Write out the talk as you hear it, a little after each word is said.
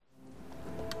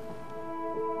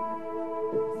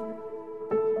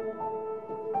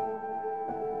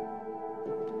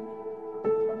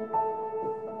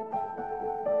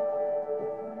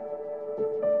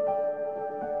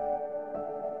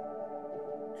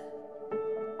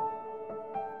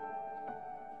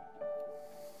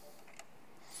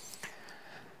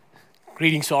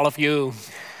Greetings to all of you.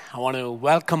 I want to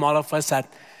welcome all of us at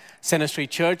Center Street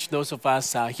Church, those of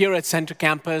us here at Center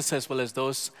Campus, as well as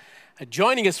those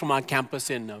joining us from our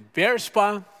campus in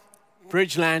Bearspaw,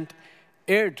 Bridgeland,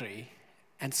 Airdrie,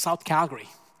 and South Calgary.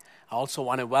 I also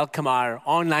want to welcome our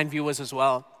online viewers as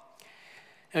well.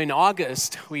 In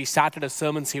August, we started a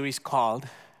sermon series called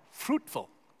Fruitful.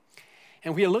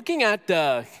 And we are looking at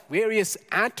the various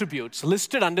attributes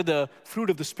listed under the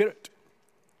fruit of the Spirit.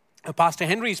 Pastor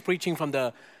Henry is preaching from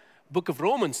the book of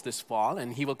Romans this fall,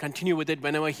 and he will continue with it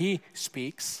whenever he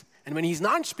speaks. And when he's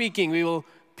not speaking, we will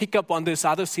pick up on this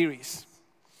other series.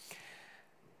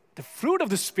 The fruit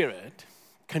of the Spirit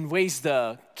conveys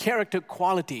the character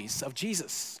qualities of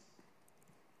Jesus.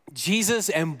 Jesus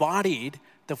embodied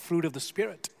the fruit of the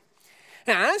Spirit.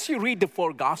 Now, as you read the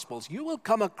four Gospels, you will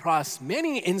come across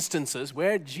many instances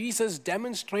where Jesus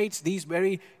demonstrates these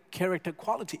very character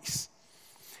qualities.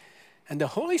 And the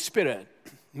Holy Spirit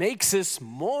makes us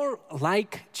more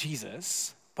like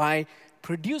Jesus by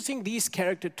producing these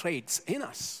character traits in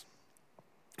us.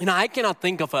 I cannot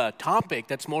think of a topic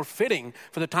that's more fitting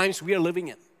for the times we are living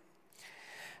in.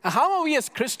 How are we as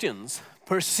Christians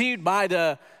perceived by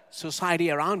the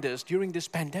society around us during this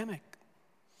pandemic?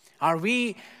 Are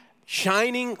we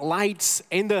shining lights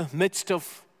in the midst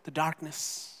of the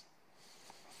darkness?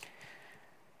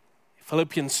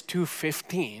 Philippians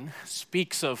 2:15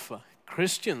 speaks of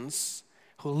Christians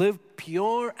who live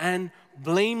pure and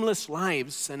blameless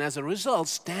lives and as a result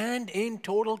stand in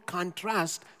total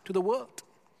contrast to the world.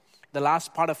 The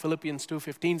last part of Philippians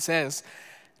 2:15 says,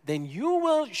 "Then you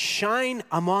will shine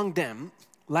among them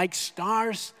like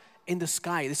stars in the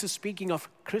sky." This is speaking of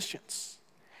Christians.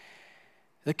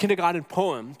 The kindergarten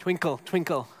poem, "Twinkle,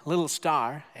 Twinkle, Little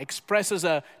Star," expresses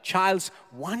a child's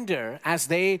wonder as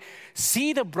they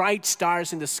see the bright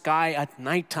stars in the sky at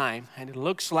nighttime, and it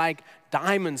looks like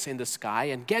diamonds in the sky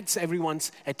and gets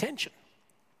everyone's attention.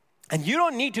 And you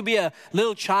don't need to be a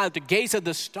little child to gaze at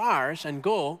the stars and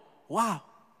go, "Wow."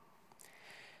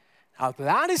 Now,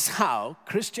 that is how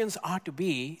Christians are to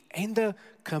be in the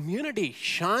community.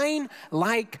 Shine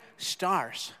like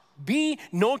stars. Be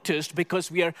noticed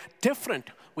because we are different.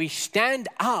 We stand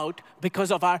out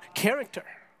because of our character.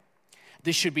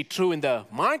 This should be true in the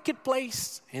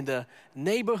marketplace, in the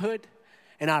neighborhood,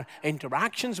 in our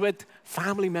interactions with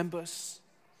family members.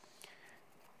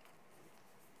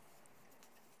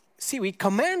 See, we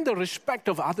command the respect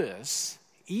of others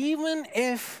even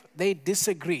if they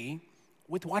disagree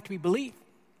with what we believe.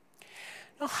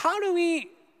 Now, how do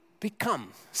we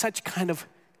become such kind of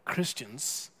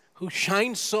Christians who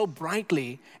shine so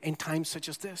brightly in times such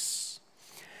as this?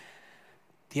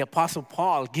 The Apostle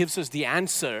Paul gives us the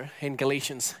answer in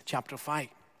Galatians chapter 5.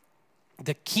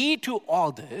 The key to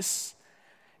all this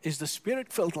is the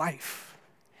Spirit-filled life.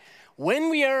 When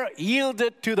we are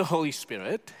yielded to the Holy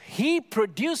Spirit, He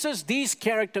produces these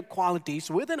character qualities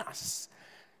within us.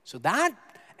 So that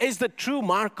is the true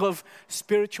mark of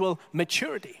spiritual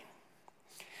maturity.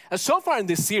 So far in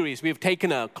this series, we've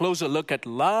taken a closer look at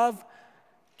love,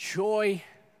 joy,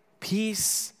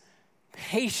 peace,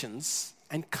 patience,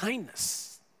 and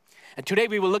kindness. And today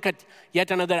we will look at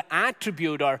yet another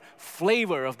attribute or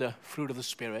flavor of the fruit of the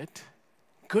Spirit,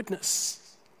 goodness.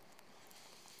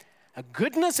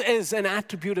 Goodness is an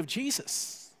attribute of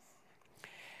Jesus.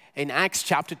 In Acts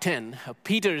chapter 10,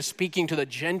 Peter is speaking to the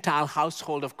Gentile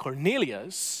household of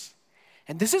Cornelius,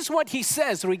 and this is what he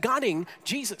says regarding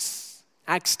Jesus.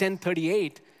 Acts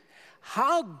 10:38,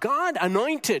 how God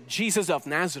anointed Jesus of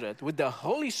Nazareth with the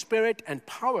Holy Spirit and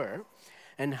power,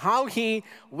 and how He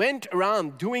went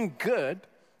around doing good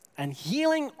and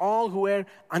healing all who were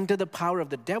under the power of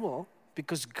the devil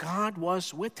because God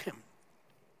was with Him.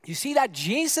 You see that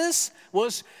Jesus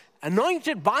was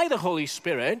anointed by the Holy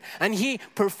Spirit and He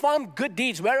performed good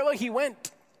deeds wherever He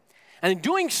went. And in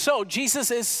doing so,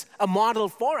 Jesus is a model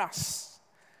for us.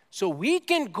 So we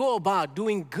can go about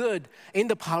doing good in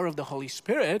the power of the Holy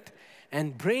Spirit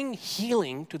and bring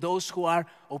healing to those who are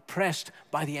oppressed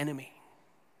by the enemy.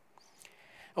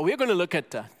 We're going to look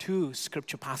at two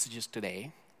scripture passages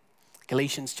today.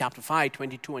 Galatians chapter 5,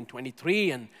 22 and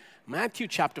 23, and Matthew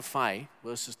chapter 5,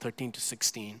 verses 13 to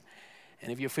 16.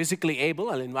 And if you're physically able,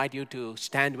 I'll invite you to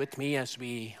stand with me as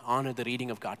we honor the reading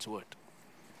of God's word.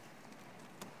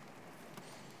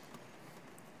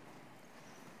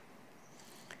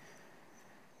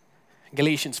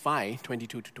 Galatians 5,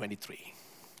 22 to 23.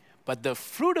 But the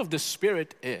fruit of the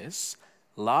Spirit is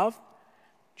love,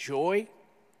 joy,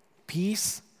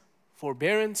 peace,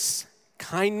 forbearance,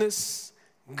 kindness,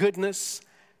 goodness,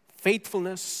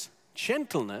 faithfulness,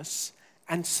 gentleness,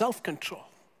 and self-control.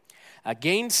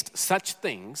 Against such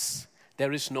things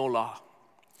there is no law.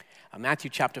 Matthew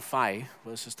chapter 5,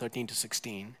 verses 13 to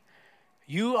 16.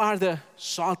 You are the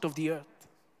salt of the earth.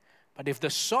 But if the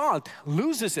salt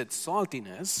loses its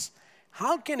saltiness,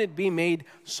 how can it be made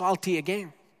salty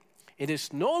again? It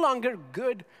is no longer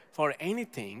good for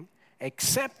anything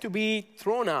except to be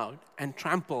thrown out and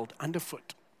trampled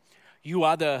underfoot. You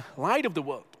are the light of the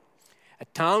world. A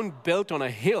town built on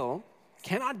a hill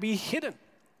cannot be hidden.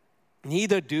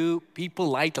 Neither do people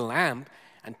light a lamp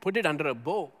and put it under a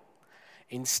bowl.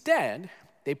 Instead,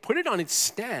 they put it on its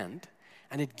stand,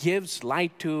 and it gives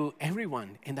light to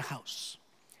everyone in the house.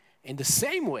 In the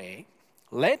same way,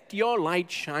 let your light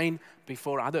shine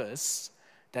before others,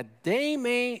 that they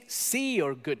may see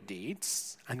your good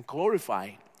deeds and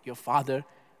glorify your Father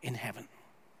in heaven.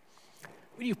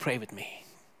 Will you pray with me?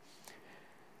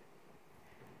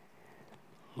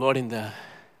 Lord, in the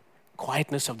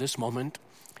quietness of this moment,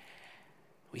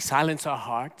 we silence our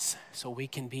hearts so we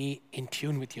can be in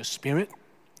tune with your Spirit,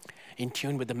 in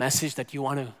tune with the message that you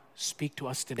want to speak to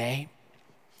us today.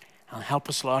 And help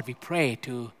us, Lord, we pray,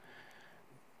 to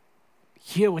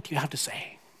hear what you have to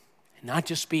say. And not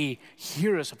just be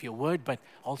hearers of your word, but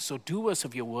also doers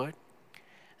of your word.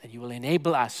 That you will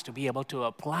enable us to be able to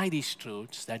apply these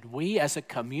truths, that we as a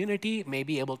community may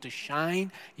be able to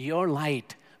shine your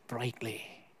light brightly.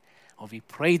 Oh, we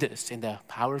pray this in the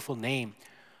powerful name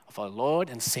of our Lord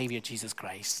and Savior Jesus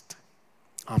Christ.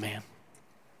 Amen.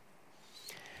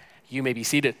 You may be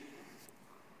seated.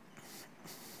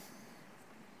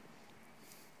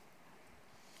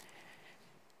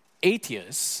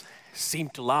 Atheists seem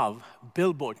to love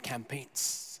billboard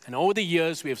campaigns. And over the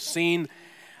years, we have seen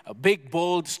big,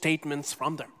 bold statements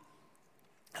from them.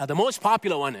 The most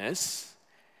popular one is,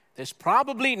 there's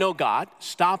probably no God,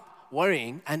 stop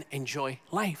worrying and enjoy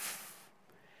life.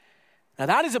 Now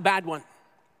that is a bad one.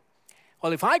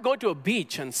 Well, if I go to a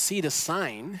beach and see the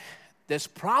sign, there's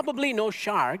probably no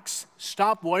sharks,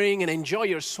 stop worrying and enjoy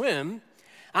your swim,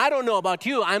 I don't know about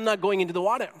you, I'm not going into the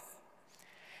water.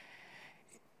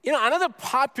 You know, another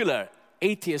popular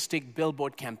atheistic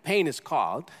billboard campaign is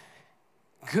called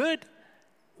Good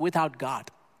Without God.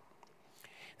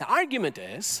 The argument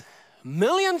is,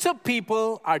 millions of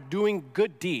people are doing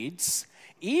good deeds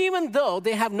even though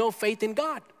they have no faith in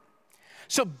God.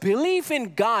 So belief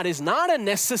in God is not a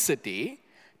necessity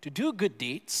to do good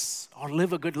deeds or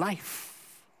live a good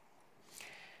life.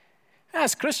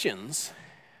 As Christians,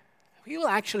 we will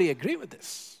actually agree with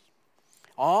this.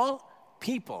 All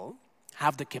people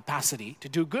have the capacity to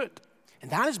do good.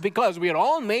 And that is because we are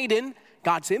all made in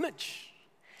God's image.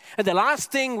 And the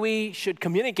last thing we should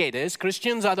communicate is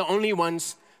Christians are the only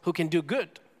ones who can do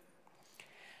good.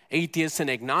 Atheists and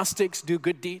agnostics do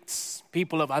good deeds.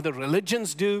 People of other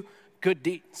religions do good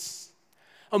deeds.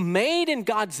 Made in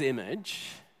God's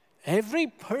image, every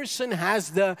person has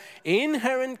the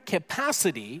inherent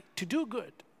capacity to do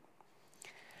good.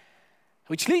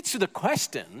 Which leads to the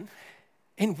question,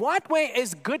 in what way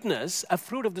is goodness a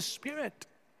fruit of the Spirit?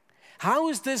 How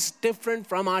is this different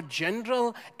from our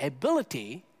general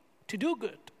ability to do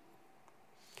good?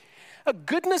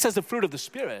 Goodness as a fruit of the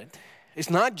Spirit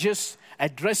is not just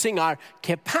addressing our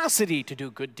capacity to do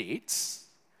good deeds.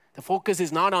 The focus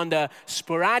is not on the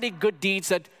sporadic good deeds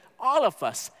that all of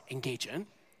us engage in,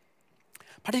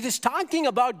 but it is talking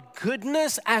about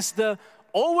goodness as the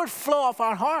overflow of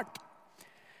our heart.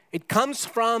 It comes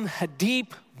from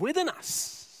deep within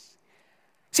us.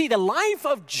 See, the life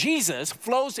of Jesus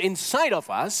flows inside of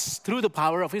us through the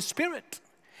power of His Spirit.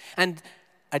 And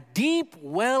a deep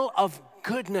well of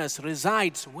goodness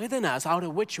resides within us, out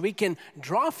of which we can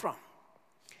draw from.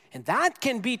 And that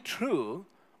can be true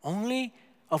only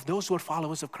of those who are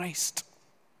followers of Christ.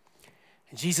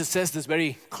 And Jesus says this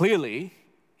very clearly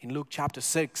in Luke chapter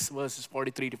 6, verses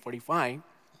 43 to 45.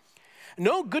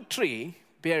 No good tree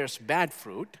bears bad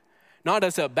fruit, nor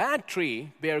does a bad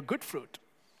tree bear good fruit.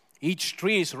 Each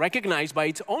tree is recognized by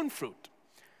its own fruit.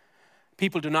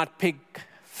 People do not pick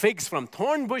figs from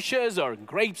thorn bushes or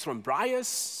grapes from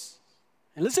briars.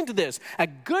 And listen to this. A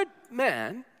good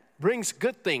man brings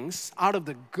good things out of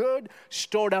the good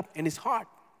stored up in his heart.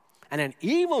 And an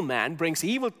evil man brings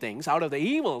evil things out of the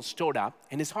evil stored up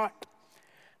in his heart.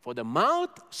 For the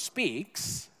mouth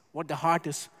speaks what the heart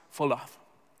is full of.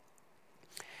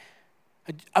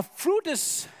 A fruit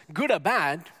is good or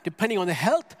bad depending on the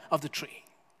health of the tree.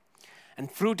 And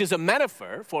fruit is a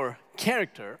metaphor for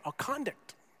character or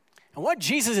conduct. And what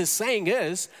Jesus is saying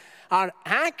is, our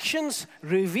actions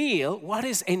reveal what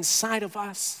is inside of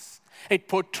us. It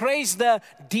portrays the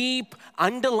deep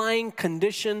underlying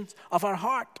conditions of our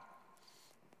heart.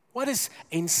 What is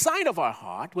inside of our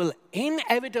heart will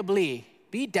inevitably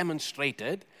be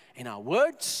demonstrated in our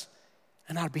words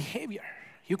and our behavior.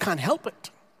 You can't help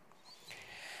it.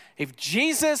 If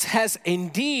Jesus has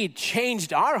indeed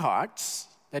changed our hearts,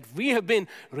 that we have been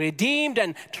redeemed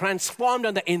and transformed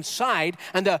on the inside,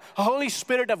 and the Holy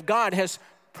Spirit of God has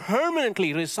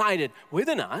permanently resided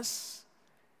within us,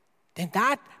 then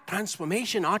that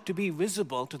transformation ought to be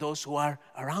visible to those who are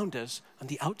around us on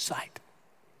the outside.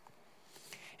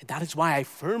 And that is why I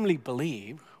firmly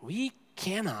believe we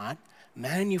cannot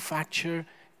manufacture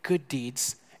good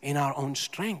deeds in our own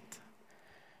strength.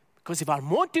 Because if our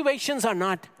motivations are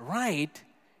not right,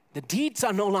 the deeds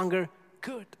are no longer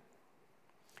good.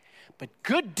 But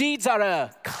good deeds are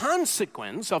a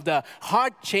consequence of the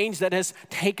heart change that has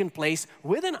taken place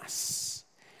within us.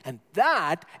 And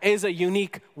that is a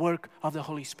unique work of the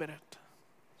Holy Spirit.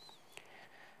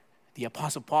 The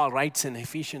Apostle Paul writes in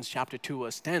Ephesians chapter 2,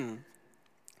 verse 10,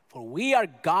 "For we are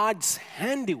God's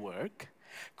handiwork,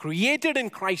 created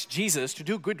in Christ Jesus to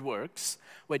do good works,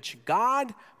 which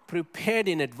God prepared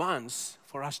in advance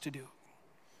for us to do."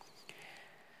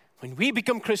 When we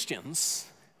become Christians,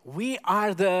 we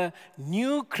are the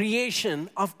new creation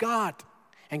of God.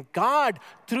 And God,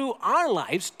 through our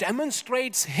lives,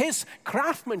 demonstrates His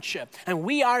craftsmanship. And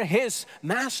we are His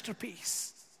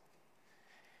masterpiece.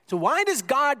 So why does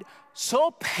God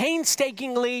so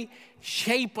painstakingly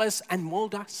shape us and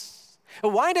mold us?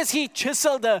 Why does He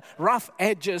chisel the rough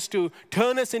edges to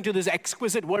turn us into this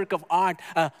exquisite work of art,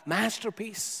 a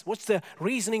masterpiece? What's the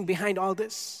reasoning behind all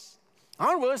this?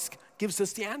 Our verse gives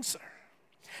us the answer.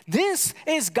 This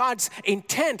is God's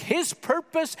intent, His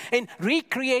purpose in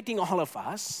recreating all of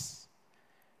us.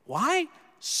 Why?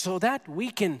 So that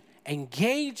we can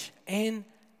engage in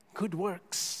good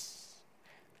works.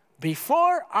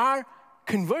 Before our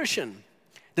conversion,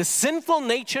 the sinful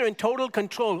nature and total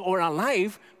control over our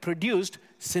life produced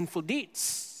sinful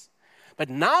deeds. But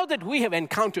now that we have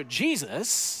encountered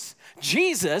Jesus,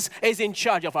 Jesus is in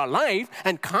charge of our life,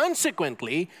 and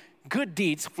consequently, good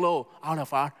deeds flow out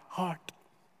of our heart.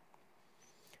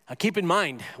 Keep in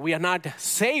mind, we are not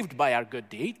saved by our good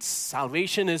deeds.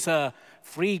 Salvation is a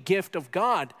free gift of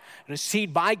God,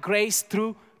 received by grace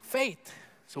through faith.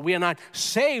 So we are not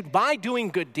saved by doing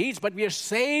good deeds, but we are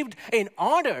saved in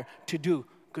order to do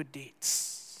good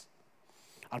deeds.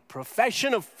 Our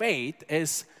profession of faith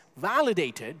is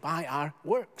validated by our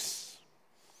works.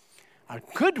 Our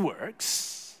good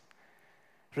works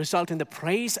result in the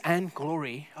praise and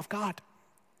glory of God.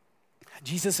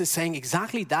 Jesus is saying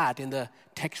exactly that in the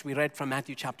text we read from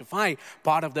Matthew chapter 5,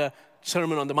 part of the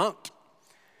Sermon on the Mount.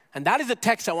 And that is the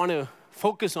text I want to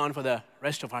focus on for the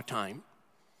rest of our time.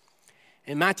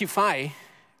 In Matthew 5,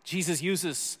 Jesus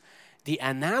uses the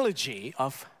analogy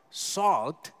of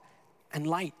salt and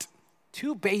light,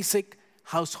 two basic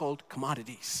household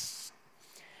commodities.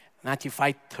 Matthew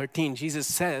 5:13, Jesus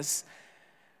says,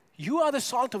 "You are the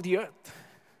salt of the earth.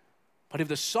 But if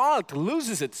the salt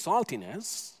loses its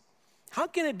saltiness, how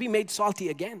can it be made salty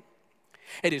again?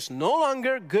 It is no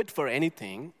longer good for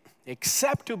anything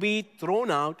except to be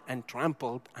thrown out and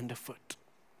trampled underfoot."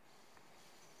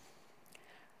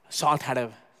 Salt had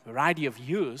a variety of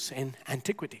use in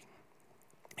antiquity.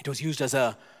 It was used as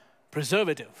a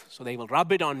preservative, so they will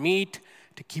rub it on meat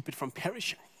to keep it from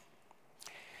perishing.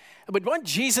 But what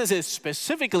Jesus is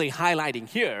specifically highlighting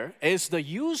here is the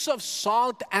use of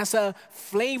salt as a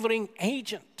flavoring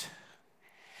agent.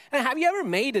 And have you ever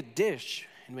made a dish,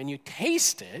 and when you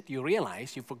taste it, you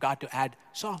realize you forgot to add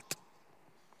salt?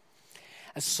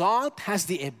 Salt has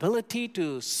the ability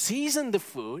to season the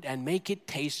food and make it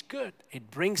taste good.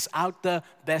 It brings out the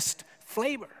best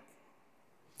flavor.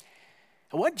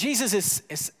 And what Jesus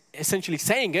is essentially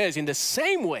saying is, in the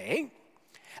same way,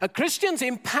 Christians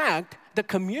impact the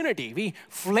community. We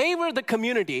flavor the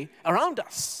community around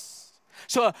us.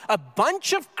 So a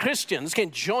bunch of Christians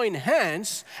can join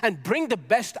hands and bring the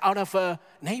best out of a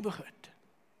neighborhood.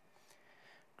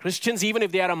 Christians, even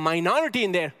if they are a minority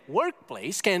in their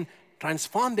workplace, can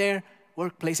transform their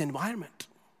workplace environment.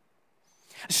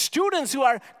 Students who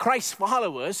are Christ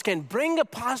followers can bring a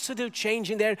positive change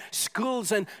in their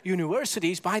schools and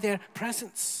universities by their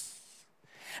presence.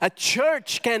 A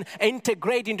church can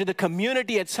integrate into the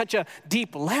community at such a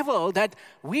deep level that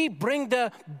we bring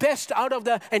the best out of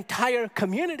the entire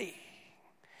community.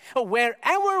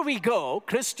 Wherever we go,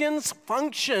 Christians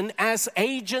function as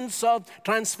agents of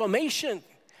transformation.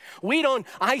 We don't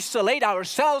isolate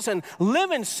ourselves and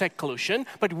live in seclusion,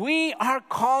 but we are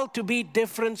called to be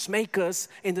difference makers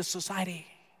in the society.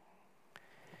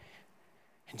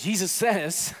 And Jesus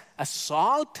says, a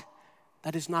salt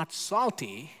that is not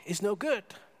salty is no good.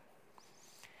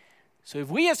 So if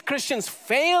we as Christians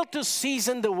fail to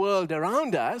season the world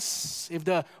around us, if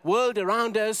the world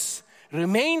around us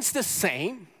remains the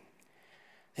same,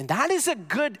 then that is a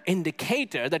good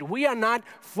indicator that we are not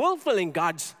fulfilling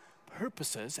God's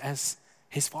purposes as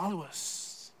His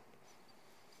followers.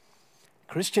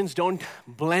 Christians don't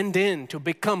blend in to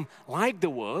become like the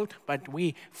world, but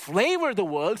we flavor the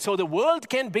world so the world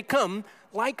can become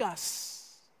like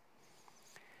us.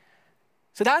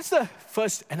 So that's the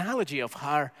first analogy of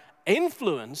our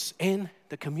influence in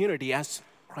the community as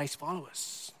Christ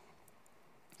followers.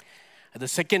 The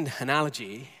second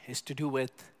analogy is to do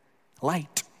with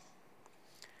light.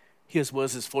 Here's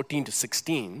verses 14 to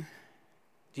 16.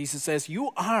 Jesus says,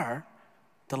 "You are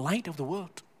the light of the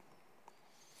world.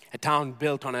 A town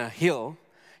built on a hill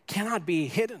cannot be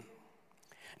hidden.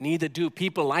 Neither do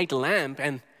people light a lamp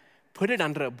and put it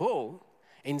under a bowl.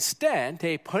 Instead,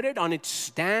 they put it on its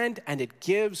stand, and it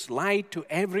gives light to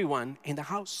everyone in the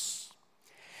house.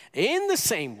 In the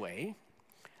same way,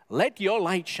 let your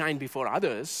light shine before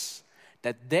others,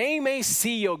 that they may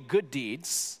see your good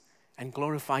deeds and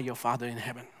glorify your Father in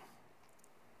heaven."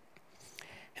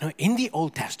 In the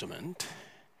Old Testament,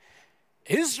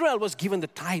 Israel was given the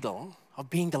title of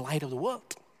being the light of the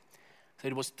world. So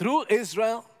it was through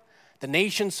Israel, the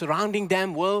nations surrounding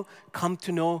them will come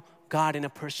to know God in a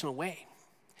personal way.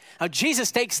 Now,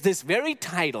 Jesus takes this very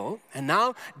title and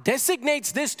now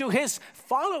designates this to His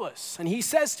followers. And He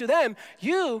says to them,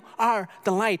 "You are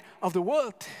the light of the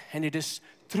world. And it is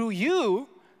through you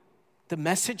the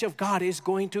message of God is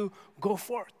going to go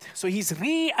forth." So He's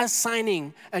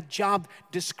reassigning a job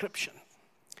description.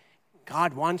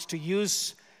 God wants to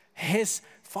use His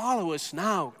followers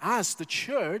now, as the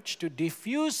church, to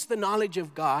diffuse the knowledge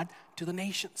of God to the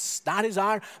nations. That is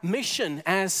our mission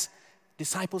as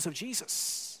disciples of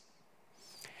Jesus.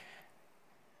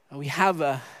 We have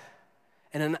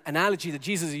an analogy that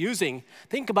Jesus is using.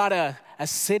 Think about a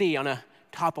city on a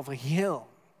top of a hill.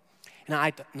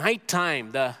 At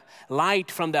nighttime, the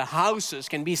light from the houses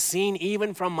can be seen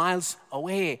even from miles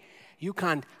away. You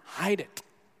can't hide it.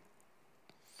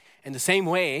 In the same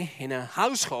way, in a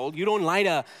household, you don't light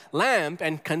a lamp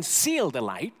and conceal the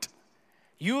light.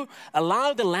 You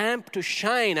allow the lamp to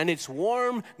shine, and its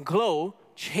warm glow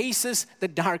chases the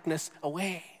darkness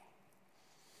away.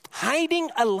 Hiding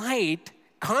a light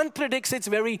contradicts its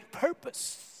very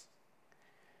purpose.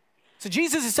 So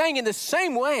Jesus is saying, in the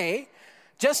same way,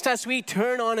 just as we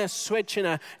turn on a switch in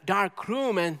a dark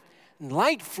room and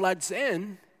light floods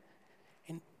in,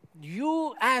 and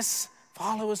you as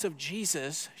followers of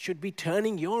Jesus should be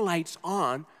turning your lights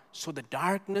on so the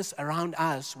darkness around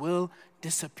us will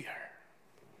disappear.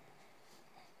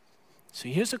 So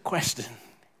here's a question.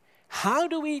 How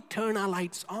do we turn our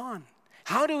lights on?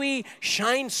 How do we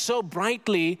shine so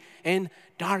brightly in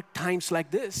dark times like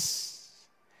this?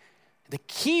 The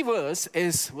key verse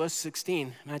is verse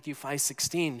 16, Matthew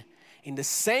 5:16. "In the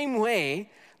same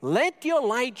way, let your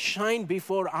light shine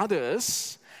before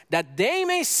others, that they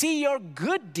may see your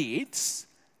good deeds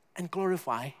and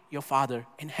glorify your Father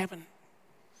in heaven."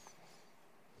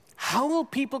 How will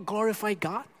people glorify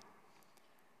God?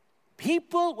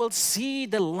 People will see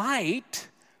the light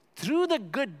through the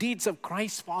good deeds of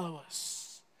Christ's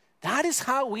followers. That is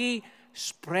how we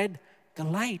spread the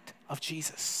light of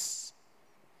Jesus.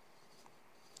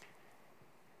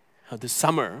 This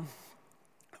summer,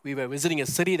 we were visiting a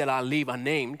city that I'll leave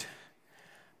unnamed,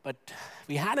 but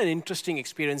we had an interesting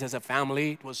experience as a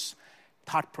family. It was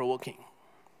thought-provoking.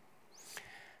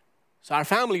 So our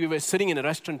family, we were sitting in a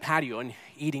restaurant patio and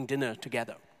eating dinner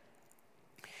together.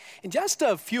 And just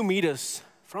a few meters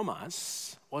from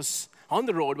us on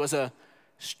the road was a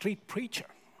street preacher.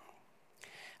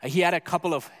 He had a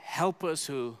couple of helpers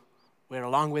who were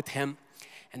along with him,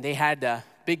 and they had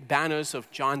big banners of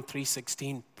John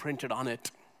 3:16 printed on it.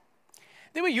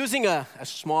 They were using a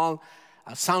small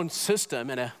sound system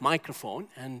and a microphone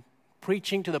and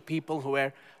preaching to the people who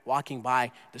were walking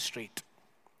by the street.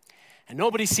 And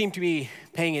nobody seemed to be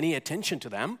paying any attention to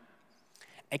them,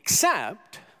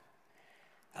 except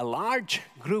a large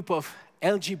group of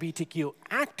LGBTQ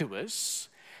activists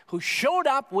who showed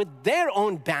up with their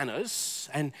own banners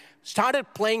and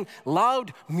started playing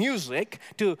loud music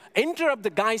to interrupt the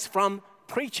guys from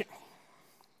preaching.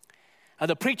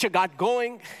 The preacher got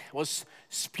going, was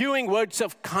spewing words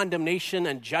of condemnation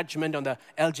and judgment on the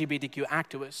LGBTQ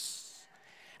activists.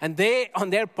 And they, on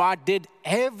their part, did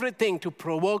everything to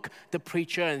provoke the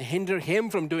preacher and hinder him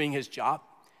from doing his job.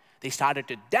 They started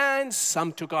to dance,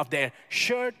 some took off their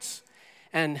shirts,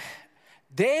 and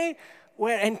they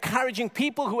were encouraging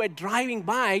people who were driving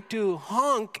by to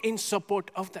honk in support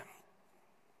of them.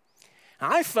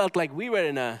 I felt like we were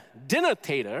in a dinner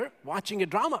theater watching a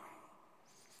drama,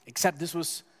 except this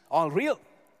was all real.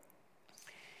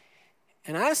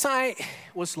 And as I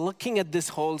was looking at this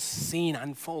whole scene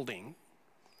unfolding,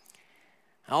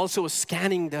 I also was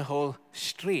scanning the whole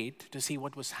street to see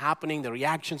what was happening, the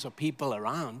reactions of people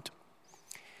around.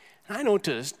 And I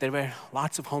noticed there were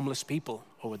lots of homeless people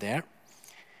over there.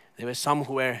 There were some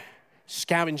who were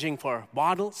scavenging for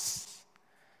bottles.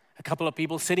 A couple of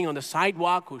people sitting on the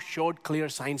sidewalk who showed clear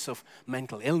signs of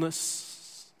mental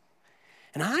illness.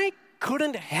 And I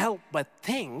couldn't help but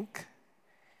think,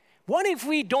 what if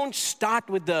we don't start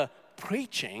with the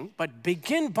preaching, but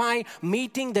begin by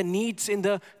meeting the needs in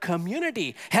the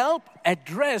community? Help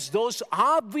address those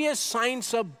obvious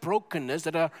signs of brokenness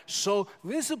that are so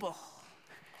visible.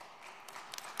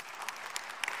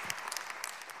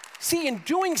 See, in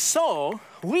doing so,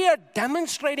 we are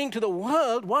demonstrating to the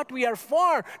world what we are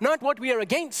for, not what we are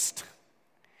against.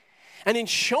 And in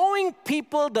showing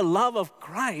people the love of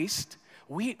Christ,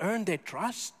 we earn their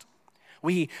trust.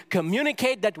 We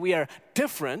communicate that we are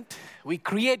different. We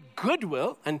create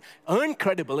goodwill and earn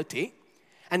credibility.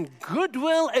 And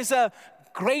goodwill is a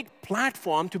great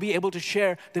platform to be able to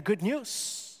share the good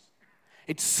news.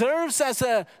 It serves as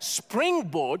a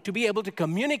springboard to be able to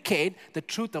communicate the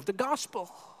truth of the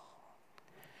gospel.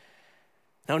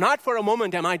 Now, not for a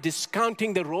moment am I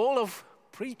discounting the role of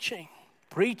preaching.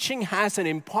 Preaching has an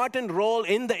important role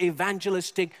in the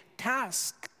evangelistic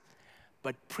task.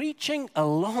 But preaching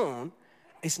alone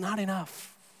is not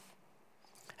enough.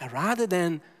 And rather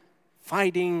than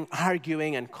fighting,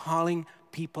 arguing, and calling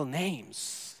people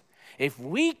names, if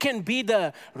we can be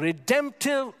the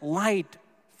redemptive light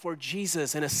for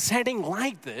Jesus in a setting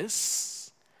like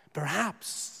this,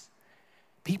 perhaps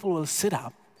people will sit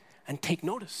up and take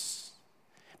notice.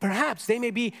 Perhaps they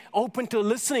may be open to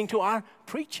listening to our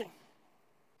preaching.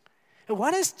 And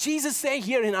what does Jesus say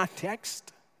here in our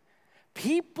text?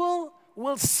 People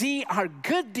will see our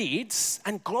good deeds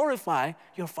and glorify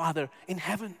your Father in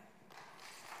heaven.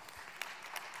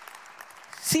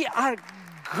 See, our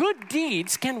good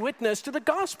deeds can witness to the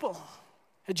gospel.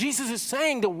 Jesus is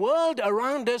saying the world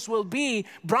around us will be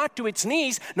brought to its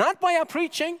knees, not by our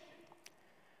preaching,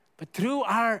 but through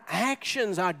our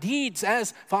actions, our deeds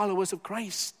as followers of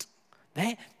Christ.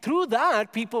 Through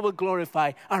that, people will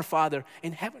glorify our Father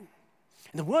in heaven.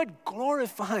 And the word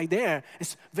glorify there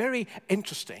is very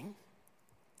interesting.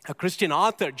 A Christian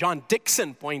author, John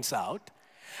Dickson, points out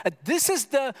that this is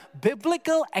the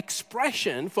biblical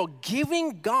expression for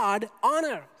giving God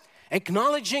honor,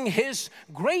 acknowledging His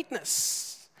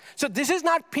greatness. So this is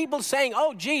not people saying,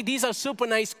 oh, gee, these are super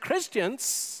nice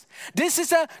Christians. This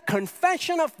is a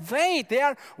confession of faith. They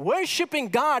are worshiping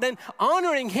God and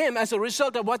honoring Him as a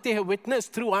result of what they have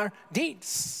witnessed through our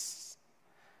deeds.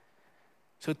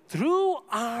 So through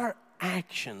our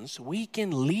actions, we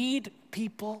can lead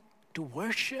people to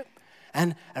worship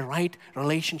and a right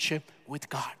relationship with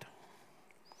God.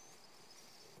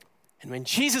 And when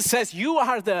Jesus says, you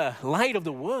are the light of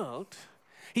the world,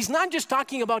 He's not just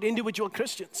talking about individual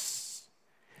Christians.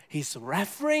 He's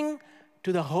referring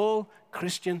to the whole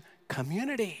Christian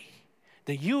community.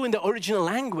 The you in the original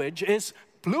language is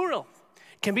plural.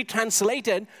 It can be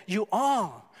translated, you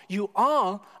all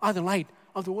are the light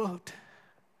of the world.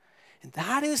 And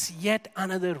that is yet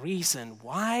another reason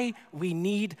why we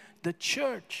need the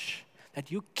church. That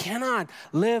you cannot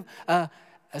live a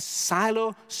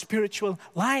silo spiritual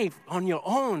life on your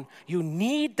own. You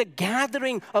need the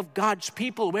gathering of God's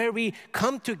people where we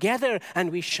come together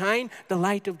and we shine the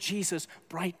light of Jesus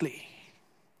brightly.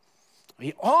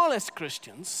 We all as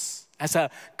Christians, as a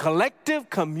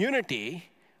collective community,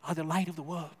 are the light of the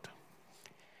world.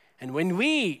 And when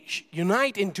we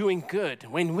unite in doing good,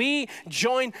 when we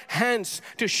join hands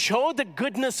to show the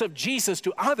goodness of Jesus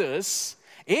to others,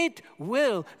 it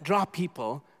will draw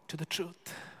people to the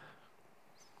truth.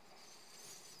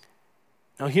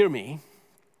 Now hear me.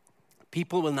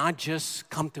 People will not just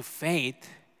come to faith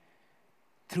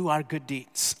through our good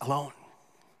deeds alone.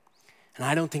 And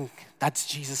I don't think that's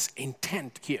Jesus'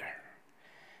 intent here.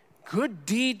 Good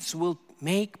deeds will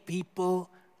make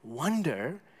people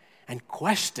wonder and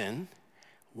question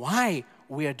why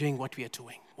we are doing what we are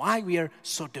doing, why we are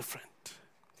so different.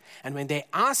 And when they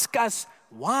ask us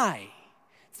why,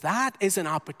 that is an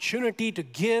opportunity to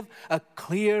give a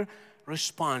clear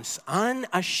response.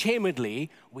 Unashamedly,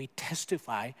 we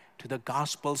testify to the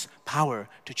gospel's power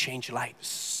to change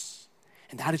lives.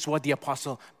 And that is what the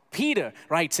apostle Peter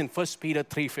writes in 1 Peter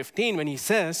 3:15 when he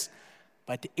says,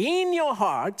 but in your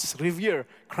hearts revere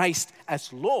Christ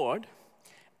as Lord.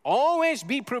 Always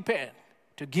be prepared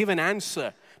to give an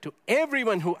answer to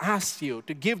everyone who asks you,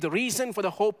 to give the reason for the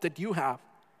hope that you have.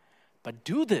 But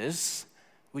do this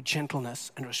with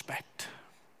gentleness and respect.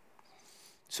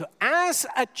 So as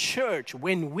a church,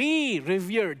 when we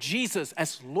revere Jesus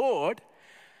as Lord,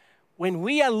 when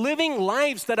we are living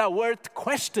lives that are worth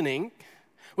questioning,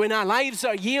 when our lives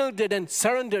are yielded and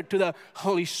surrendered to the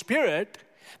Holy Spirit,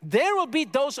 there will be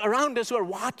those around us who are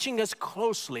watching us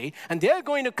closely, and they're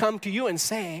going to come to you and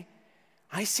say,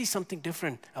 I see something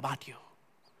different about you.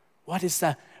 What is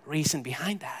the reason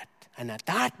behind that? And at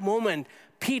that moment,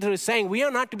 Peter is saying, we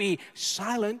are not to be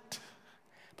silent,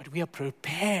 but we are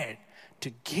prepared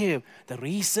to give the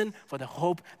reason for the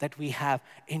hope that we have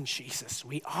in Jesus.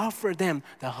 We offer them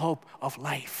the hope of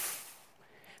life.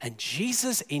 And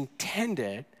Jesus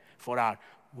intended for our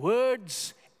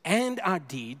words and our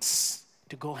deeds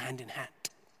to go hand in hand.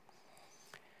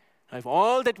 Now, if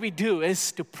all that we do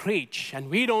is to preach and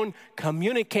we don't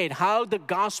communicate how the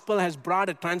gospel has brought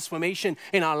a transformation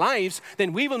in our lives,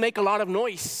 then we will make a lot of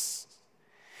noise.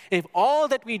 If all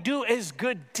that we do is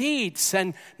good deeds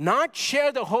and not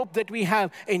share the hope that we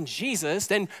have in Jesus,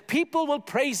 then people will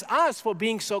praise us for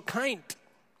being so kind.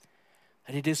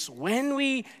 And it is when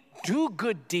we do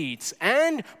good deeds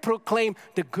and proclaim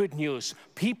the good news,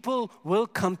 people will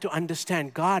come to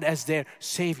understand God as their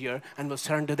Savior and will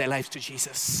surrender their lives to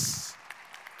Jesus.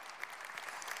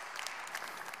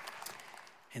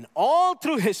 And all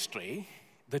through history,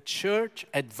 the church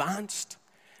advanced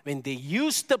when they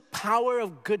used the power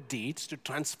of good deeds to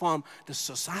transform the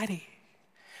society.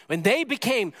 When they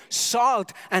became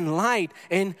salt and light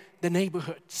in the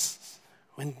neighborhoods.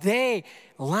 When they,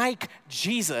 like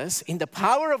Jesus, in the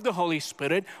power of the Holy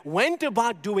Spirit, went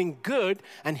about doing good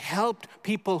and helped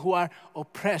people who are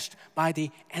oppressed by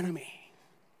the enemy.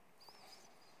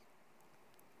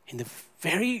 In the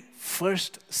very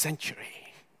first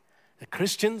century, the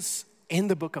Christians in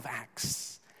the book of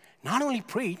Acts not only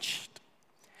preached,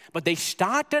 but they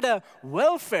started a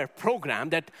welfare program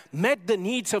that met the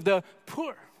needs of the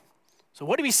poor. So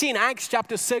what do we see in Acts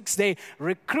chapter 6? They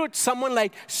recruit someone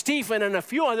like Stephen and a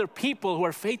few other people who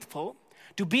are faithful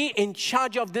to be in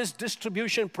charge of this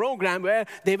distribution program where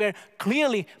they were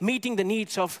clearly meeting the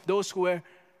needs of those who were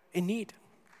in need.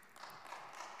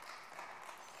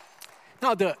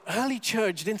 Now, the early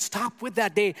church didn't stop with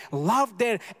that. They loved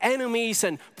their enemies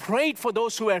and prayed for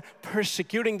those who were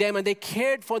persecuting them, and they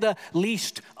cared for the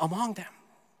least among them.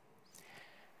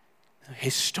 The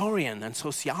historian and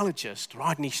sociologist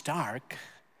Rodney Stark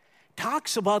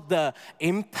talks about the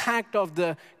impact of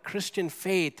the Christian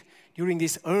faith during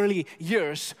these early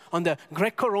years on the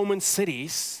Greco-Roman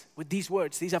cities with these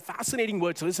words. These are fascinating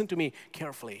words. Listen to me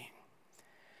carefully.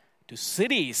 To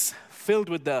cities filled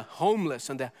with the homeless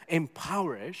and the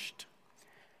impoverished,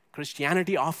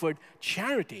 Christianity offered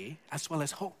charity as well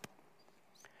as hope.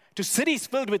 To cities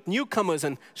filled with newcomers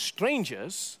and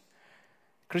strangers,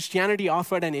 Christianity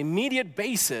offered an immediate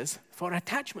basis for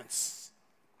attachments.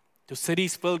 To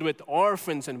cities filled with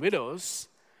orphans and widows,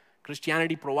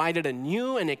 Christianity provided a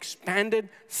new and expanded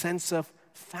sense of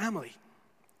family.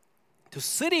 To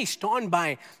cities torn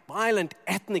by violent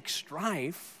ethnic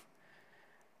strife,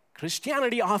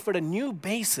 Christianity offered a new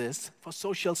basis for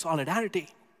social solidarity.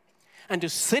 And to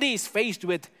cities faced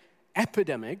with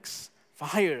epidemics,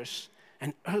 fires,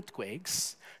 and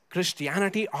earthquakes,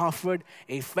 Christianity offered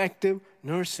effective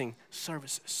nursing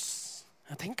services.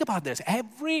 Now think about this.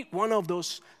 Every one of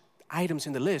those items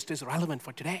in the list is relevant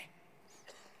for today.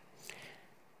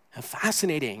 Now,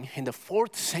 fascinating, in the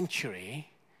 4th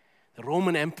century, the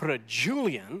Roman Emperor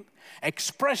Julian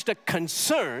expressed a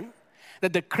concern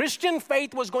that the Christian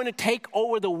faith was going to take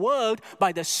over the world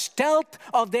by the stealth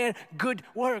of their good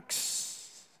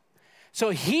works.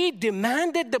 So he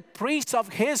demanded the priests of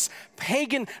his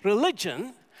pagan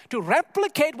religion to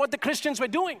replicate what the Christians were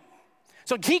doing.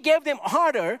 So he gave them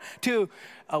order to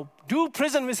do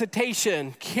prison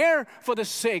visitation, care for the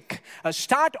sick,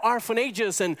 start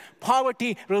orphanages and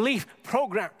poverty relief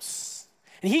programs.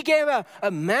 And he gave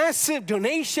a massive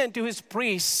donation to his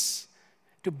priests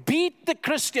to beat the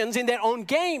Christians in their own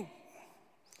game.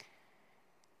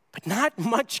 But not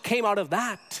much came out of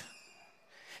that.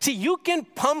 See, you can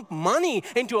pump money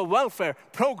into a welfare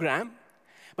program,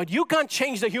 but you can't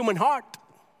change the human heart.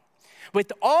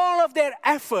 With all of their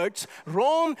efforts,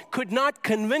 Rome could not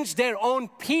convince their own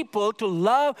people to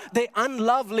love the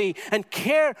unlovely and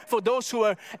care for those who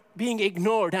are being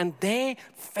ignored, and they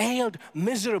failed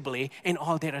miserably in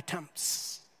all their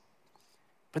attempts.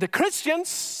 But the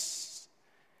Christians,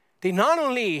 they not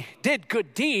only did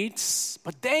good deeds,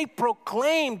 but they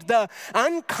proclaimed the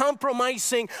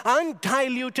uncompromising,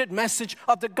 undiluted message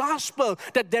of the gospel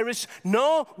that there is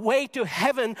no way to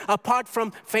heaven apart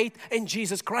from faith in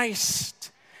Jesus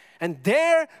Christ. And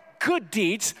their good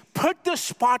deeds put the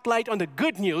spotlight on the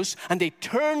good news, and they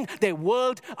turned their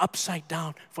world upside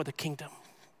down for the kingdom.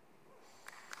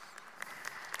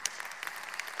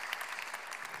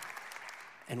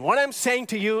 And what I'm saying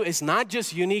to you is not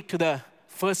just unique to the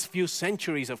first few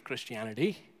centuries of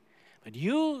Christianity, but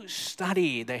you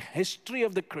study the history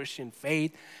of the Christian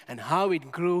faith and how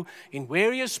it grew in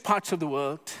various parts of the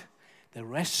world, the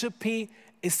recipe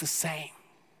is the same.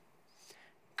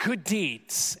 Good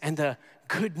deeds and the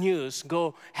good news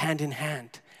go hand in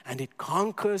hand, and it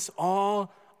conquers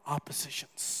all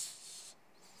oppositions.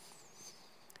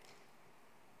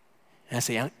 As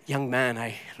a young man,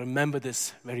 I remember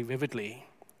this very vividly.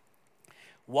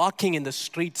 Walking in the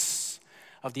streets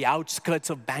of the outskirts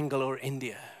of Bangalore,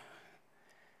 India.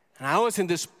 And I was in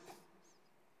this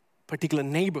particular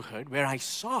neighborhood where I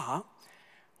saw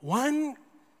one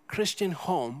Christian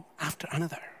home after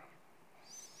another.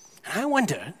 And I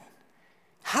wondered,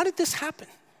 how did this happen?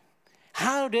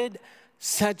 How did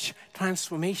such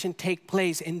transformation take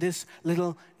place in this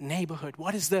little neighborhood?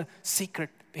 What is the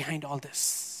secret behind all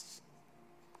this?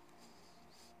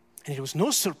 And it was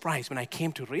no surprise when I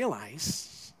came to realize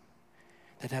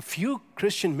that a few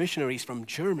Christian missionaries from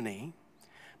Germany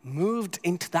moved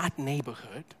into that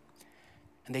neighborhood,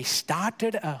 and they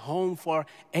started a home for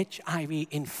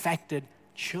HIV-infected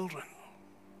children.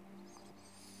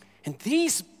 And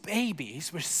these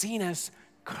babies were seen as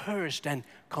cursed and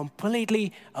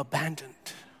completely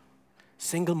abandoned.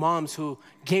 Single moms who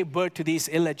gave birth to these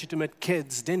illegitimate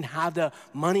kids didn't have the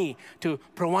money to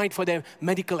provide for their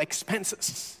medical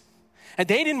expenses. And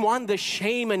they didn't want the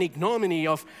shame and ignominy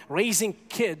of raising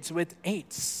kids with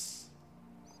AIDS.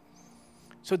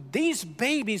 So these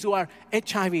babies who are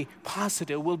HIV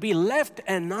positive will be left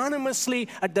anonymously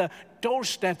at the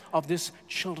doorstep of this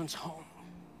children's home.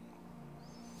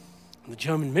 The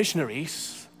German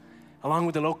missionaries, along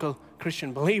with the local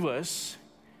Christian believers,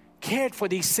 cared for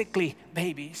these sickly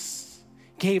babies,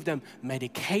 gave them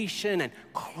medication and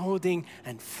clothing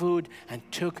and food, and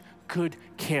took good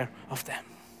care of them.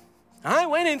 I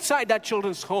went inside that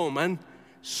children's home and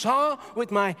saw with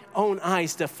my own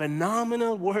eyes the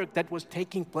phenomenal work that was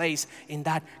taking place in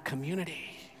that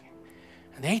community.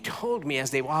 And they told me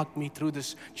as they walked me through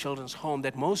this children's home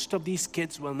that most of these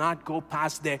kids will not go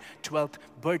past their 12th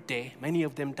birthday. Many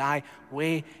of them die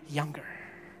way younger.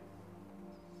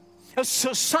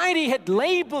 Society had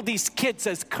labeled these kids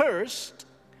as cursed,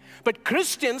 but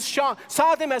Christians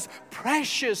saw them as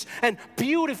precious and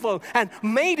beautiful and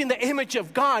made in the image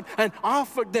of God and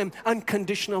offered them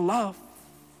unconditional love.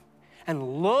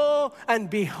 And lo and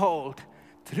behold,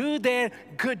 through their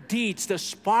good deeds, the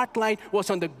spotlight was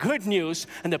on the good news,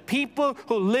 and the people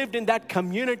who lived in that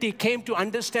community came to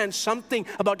understand something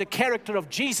about the character of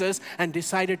Jesus and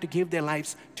decided to give their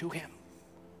lives to Him.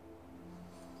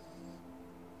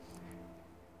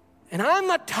 And I'm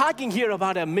not talking here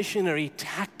about a missionary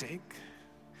tactic,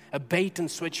 a bait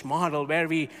and switch model where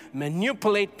we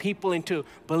manipulate people into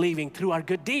believing through our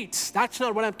good deeds. That's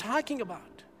not what I'm talking about.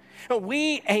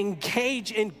 We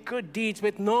engage in good deeds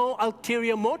with no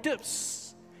ulterior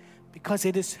motives because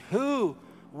it is who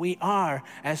we are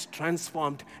as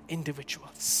transformed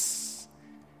individuals.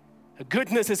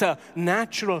 Goodness is a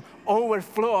natural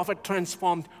overflow of a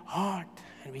transformed heart,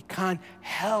 and we can't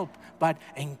help but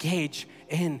engage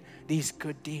in these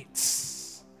good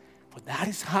deeds. For that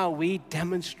is how we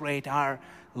demonstrate our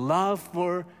love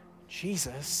for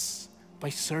Jesus, by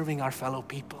serving our fellow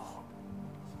people.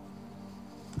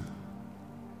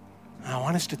 I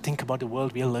want us to think about the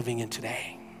world we are living in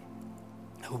today.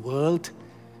 A world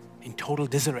in total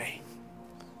disarray,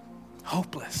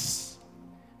 hopeless,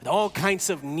 with all kinds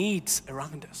of needs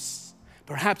around us.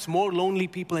 Perhaps more lonely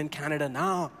people in Canada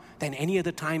now than any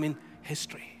other time in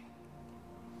history.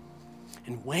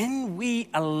 And when we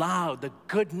allow the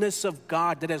goodness of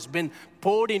God that has been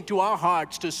poured into our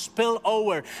hearts to spill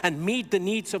over and meet the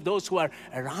needs of those who are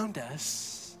around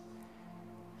us,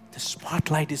 the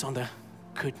spotlight is on the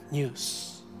good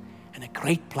news, and a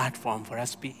great platform for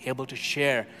us to be able to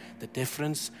share the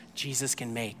difference Jesus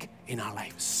can make in our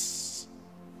lives.